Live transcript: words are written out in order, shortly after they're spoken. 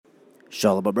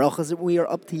Shalom Abrachas, we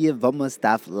are up to Yevamos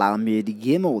Daf Lamed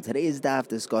Gimel. Today's daf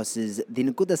discusses the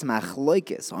Nekudas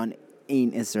Machloikis on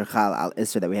Ein Isser Chal Al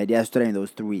Isser that we had yesterday in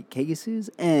those three cases,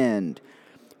 and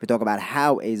we talk about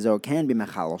how a Zor can be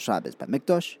Mechal al Shabbos by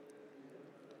Mikdash.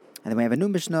 And then we have a new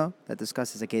Mishnah that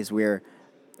discusses a case where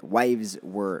wives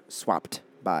were swapped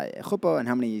by a chuppah and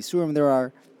how many Yisurim there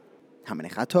are, how many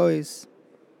Chatois.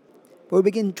 But we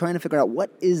begin trying to figure out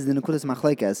what is the Nekudas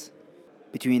Machloikis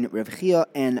between Rav Chia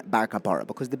and Bar Kapara,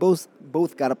 because they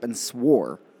both got up and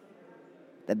swore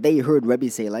that they heard Rebbe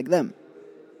say like them.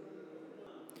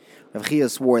 Rav Chia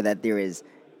swore that there is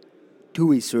two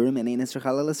Isurim in Ein Isser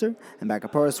Chal Al Isser, and Bar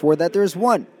Kapara swore that there is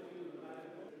one.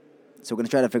 So we're going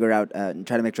to try to figure out,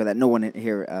 try to make sure that no one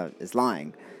here is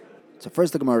lying. So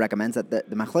first the Gemara recommends that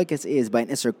the Machlokes is by an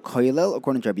Isser Koilel,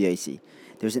 according to Rabbi Yossi.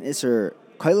 There's an Isser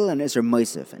Koilel and an Isser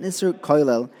Moisef. An Isser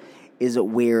Koilel is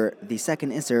where the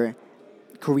second Isser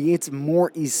creates more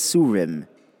Isurim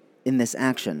in this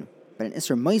action. But an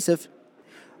Isser Moisef,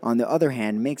 on the other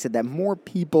hand, makes it that more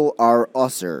people are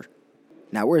Usr.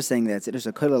 Now we're saying that it's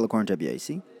Isser Koilel according to Rabbi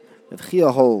Yossi. Rav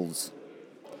Chia holds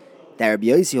that Rabbi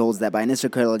Yossi holds that by an Isser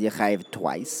Koilel you chayiv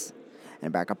twice.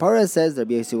 And Bar Kapara says that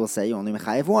Rabbi Yossi will say you only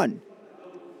chayiv one.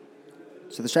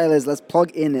 So the shaila is, let's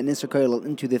plug in an Isser Koilel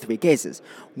into the three cases.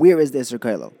 Where is the Isser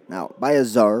Koilel? Now, by a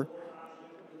Zor,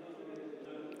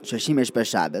 Shashimesh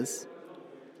B'Shabbos,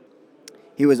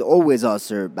 he was always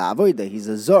Asr Ba'avoida, he's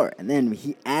a Zor. And then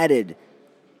he added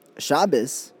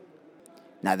Shabbos.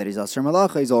 Now that he's Asr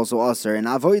Malacha, he's also Asr in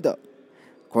Avoida.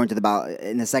 According to the Baal,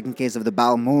 in the second case of the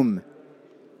Baal Mum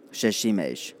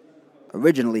Sheshimesh,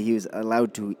 originally he was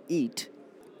allowed to eat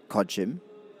Kodshim.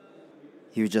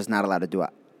 He was just not allowed to do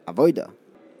Avoida.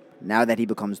 Now that he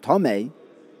becomes Tomei,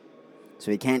 so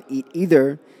he can't eat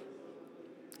either,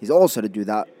 he's also to do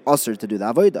that, Asr to do the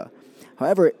Avoida.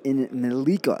 However, in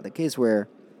Melika, the case where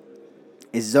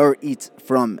a Zor eats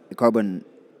from a carbon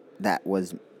that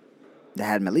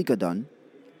had Melika done,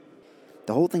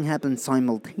 the whole thing happened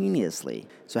simultaneously.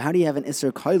 So how do you have an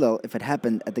Isser Koilel if it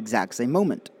happened at the exact same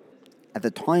moment? At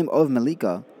the time of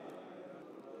Melika,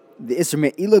 the Isser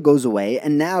Me'ila goes away,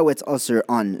 and now it's Asr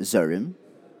on Zorim,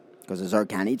 because a Zor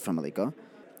can't eat from Melika,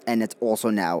 and it's also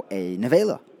now a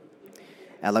Nevela.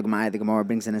 The Gemara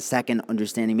brings in a second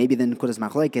understanding. Maybe the Nekudas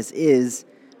Machlokes is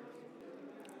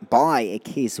by a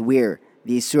case where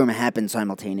the Isurim happen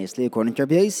simultaneously, according to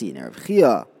Rabbi Yossi. Now, Rav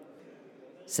Chia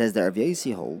says that Rabbi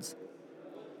Yossi holds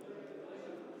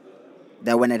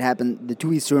that when it happened, the two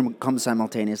Isurim come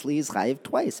simultaneously, is chayiv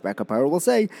twice. Bar Kapara will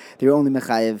say they're only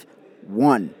mechayiv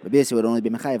one. Rabbi Yossi would only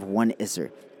be mechayiv one Isur.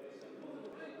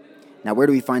 Now, where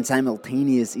do we find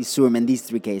simultaneous Isurim in these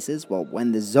three cases? Well,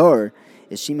 when the Zor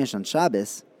is Shemesh on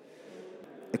Shabbos,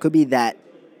 it could be that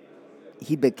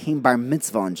he became Bar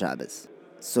Mitzvah on Shabbos.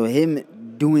 So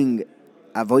him doing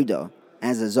Avoida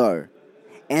as a Zor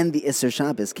and the Isser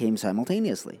Shabbos came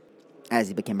simultaneously as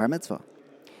he became Bar Mitzvah.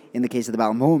 In the case of the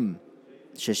Baal Mum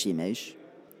Sheshimesh,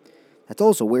 that's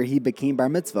also where he became Bar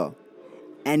Mitzvah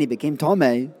and he became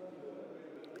Tomei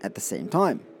at the same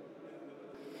time.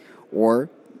 Or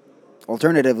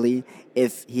alternatively,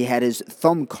 if he had his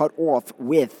thumb cut off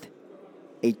with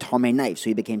a Tomei knife, so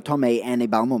he became Tomei and a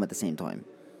Baal Mum at the same time.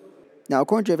 Now,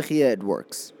 according to Rav Chia, it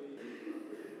works.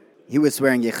 He was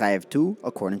swearing Yechayev 2,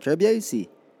 according to Rabbi Yossi.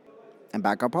 And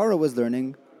Bar Kapara was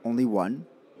learning only one,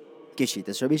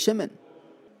 Geshitas Rabbi Shimon.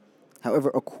 However,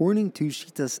 according to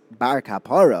Shitas Bar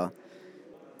Kapara,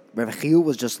 Rav Chia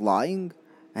was just lying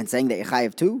and saying that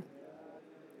Yechayev 2.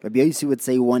 Rabbi Yossi would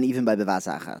say one even by Bevas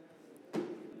Achat.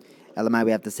 Elamai,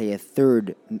 we have to say a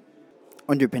third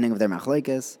underpinning of their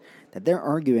machlokes, that they're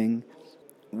arguing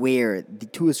where the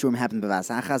two Isurim happened b'vas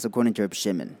achas according to Reb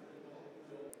Shimon.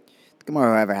 The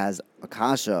Gemara, however, has a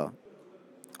kasha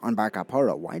on Bar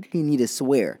Kapara. Why did he need to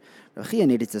swear? Rav Chia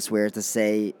needed to swear to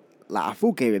say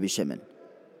la'afuke Rabbi Shimon.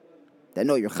 That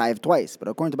no, you're chayiv twice. But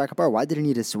according to Bar Kapara, why did he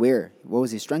need to swear? What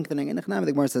was he strengthening? And the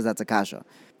Gemara says that's a kasha.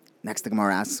 Next, the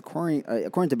Gemara asks,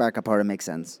 according to Bar Kapara, it makes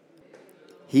sense.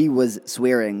 He was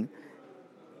swearing.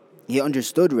 He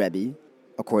understood Rebbe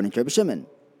according to Rabbi Shimon.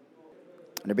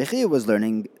 And Rabbi Chia was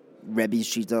learning Rebbe's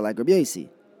Shita like Rabbi Yossi.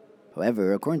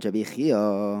 However, according to Rabbi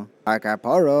Chia, Bar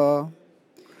Kapara,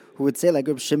 who would say like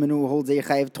Rabbi Shimon who holds a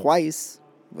chayiv twice,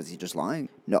 was he just lying?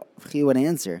 No, Rabbi Chia would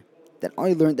answer that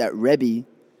I learned that Rebbe,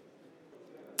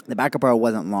 the Bar Kapara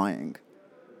wasn't lying.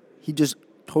 He just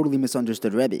totally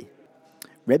misunderstood Rebbe.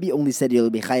 Rebbe only said you'll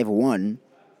be chayiv one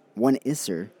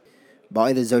Isser,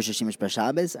 by the Zor Sheshimish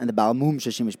B'Shabbos and the Baal Mum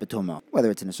Sheshimish B'Tumah,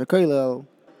 whether it's in a Koilel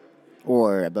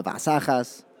or B'Vas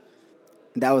Achas.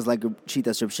 That was like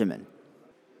Shitas Reb Shimon.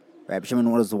 Reb Shimon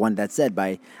was the one that said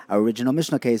by our original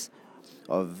Mishnah case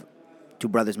of two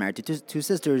brothers married to two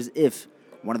sisters, if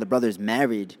one of the brothers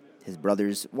married his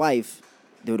brother's wife,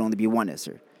 there would only be one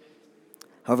Isser.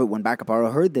 However, when Bar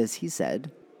Kapara heard this, he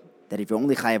said that if you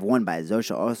only chayav one by Zor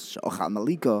She'ochal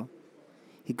Malika,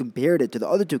 he compared it to the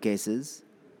other two cases,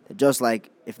 that just like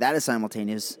if that is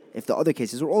simultaneous, if the other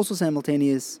cases were also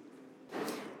simultaneous,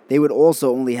 they would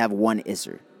also only have one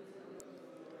Isser.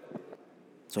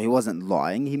 So he wasn't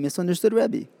lying, he misunderstood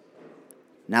Rebbe.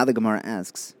 Now the Gemara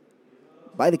asks,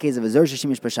 by the case of a Zor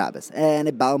Sheshimish B'Shabbos and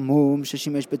a Baal Mum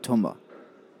Sheshimish B'Tumah,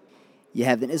 you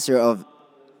have the Isser of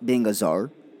being a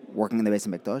Zor, working in the Beis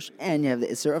HaMikdash, and you have the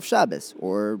Isser of Shabbos,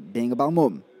 or being a Baal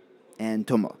Mum and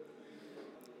Tumah.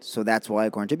 So that's why,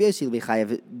 according to Rabbi Yossi, you'll be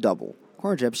chayav double.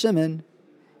 According to Rabbi Shimon,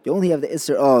 you only have the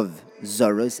Isser of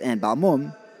Zorus and Baal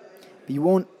Mum, but you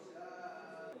won't.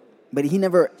 But he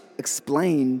never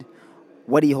explained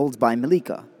what he holds by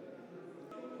Melika.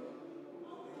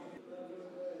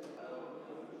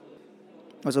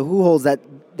 So who holds that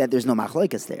there's no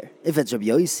machlokes there? If it's Rabbi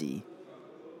Yossi,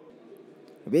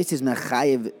 Rabbi Yossi is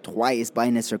mechayev twice by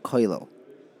Nisr Koilo.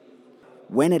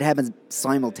 When it happens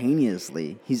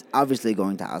simultaneously, he's obviously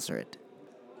going to answer it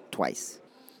twice.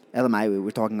 Elamai, we're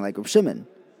talking like Rabbi Shimon,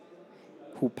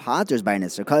 who patters by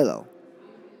Nisr Koilo.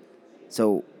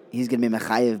 So he's going to be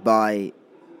mechayev by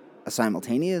a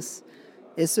simultaneous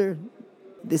Isser.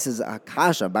 This is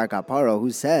Akasha Bar Kaparo, who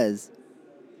says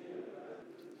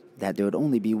that there would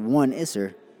only be one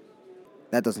Isser.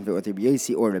 That doesn't fit with Rabbi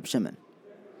Yossi or Rabbi Shimon.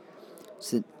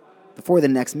 So before the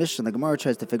next mission, the Gemara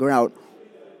tries to figure out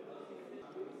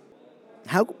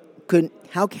how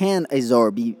can a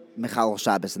Zor be Mechal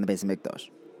Shabbos in the Beis HaMikdash?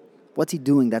 What's he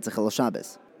doing that's a Chilul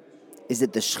Shabbos? Is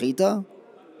it the Shechita?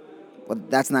 Well,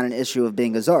 that's not an issue of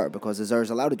being a Zor, because a Zor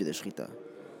is allowed to do the Shechita.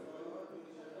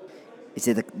 Is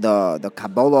it the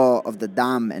Kabbalah of the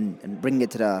Dam and bringing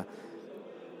it to the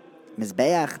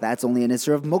Mizbeach? That's only an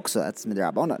Isser of Muksa. That's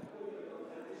Midrabanan.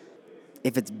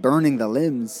 If it's burning the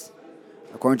limbs,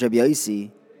 according to Rabbi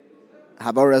Yossi,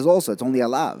 Habara is also, it's only a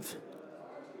lav.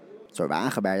 So Rabbi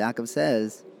Acha Bar Yaakov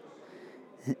says,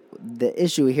 the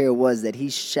issue here was that he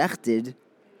shechted,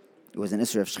 it was an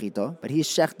Isser of Shechita, but he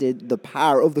shechted the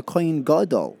power of the Kohen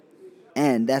Gadol.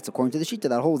 And that's according to the Shita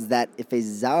that holds that if a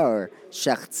Zar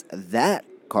shechts that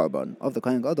carbon of the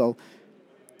Kohen Gadol,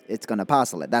 it's going to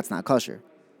passel it. That's not kosher.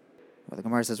 Well, the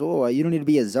Gemara says, oh, you don't need to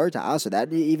be a Zar to answer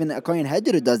that. Even a Kohen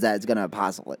Hedger who does that is going to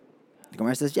passel it. The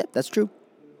Gemara says, yeah, that's true.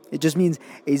 It just means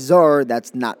a Zar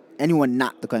that's not anyone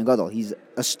not the Kohen Gadol. He's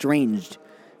estranged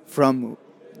from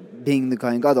being the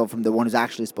Kohen Gadol, from the one who's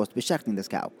actually supposed to be shechting this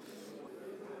cow.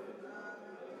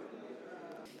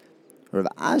 Rav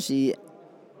Ashi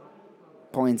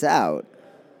points out,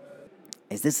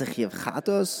 is this a Chiyav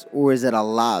Chatos or is it a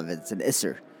Lav? It's an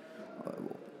Isser.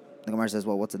 The Gemara says,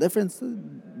 well, what's the difference?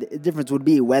 The difference would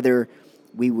be whether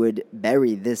we would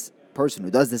bury this person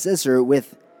who does this Isser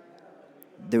with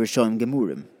the Rishonim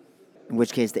Gemurim, in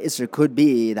which case the Isser could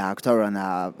be the Haktorah and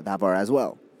the Havara as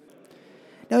well.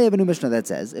 Now we have a new Mishnah that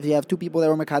says, if you have two people that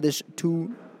were Mekadesh,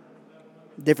 two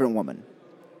different women,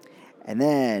 and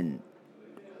then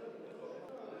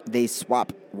they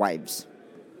swap wives.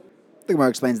 The Gemara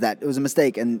explains that it was a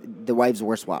mistake and the wives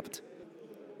were swapped.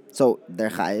 So they're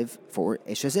chayiv for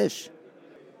Eshes Ish.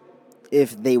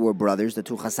 If they were brothers, the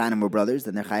two Chasanim were brothers,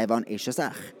 then they're chayiv on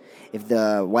Eshesach. If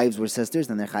the wives were sisters,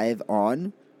 then they're chayiv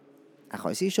on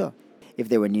Achos Isha. If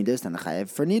they were Nidas, then they're chayiv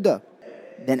for Nida.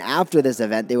 Then after this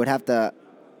event, they would have to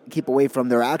keep away from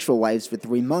their actual wives for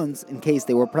 3 months in case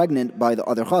they were pregnant by the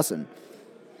other Chasan.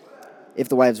 If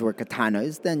the wives were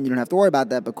Katanas, then you don't have to worry about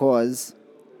that because,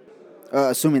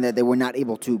 assuming that they were not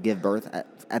able to give birth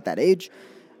at that age,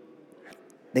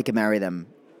 they could marry them.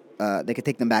 They could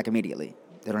take them back immediately.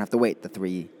 They don't have to wait the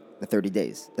 30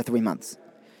 days, the 3 months.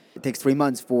 It takes 3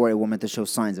 months for a woman to show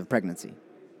signs of pregnancy,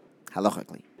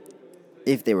 halachically.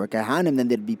 If they were Kahanim, then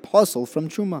they'd be puzzled from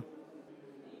Truma.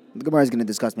 The Gemara is going to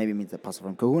discuss, maybe it means the puzzle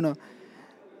from Kahuna.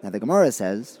 Now the Gemara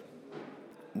says,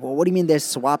 well, what do you mean they're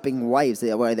swapping wives?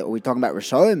 Are we talking about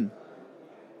Rishonim?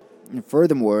 And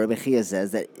furthermore, Bechia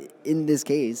says that in this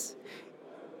case,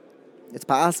 it's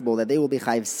possible that they will be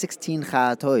chayiv 16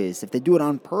 chatois. If they do it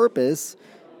on purpose,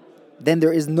 then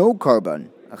there is no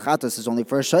carbon. A chatos is only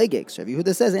for a shaygig. So if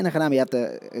Yehuda says in Echanam, you have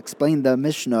to explain the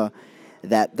Mishnah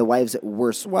that the wives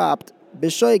were swapped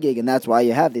b'shaygig, and that's why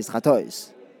you have these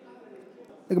chatois.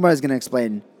 The Gemara is going to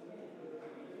explain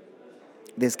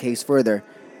this case further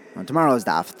on tomorrow's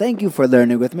daf. Thank you for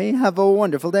learning with me. Have a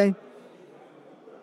wonderful day.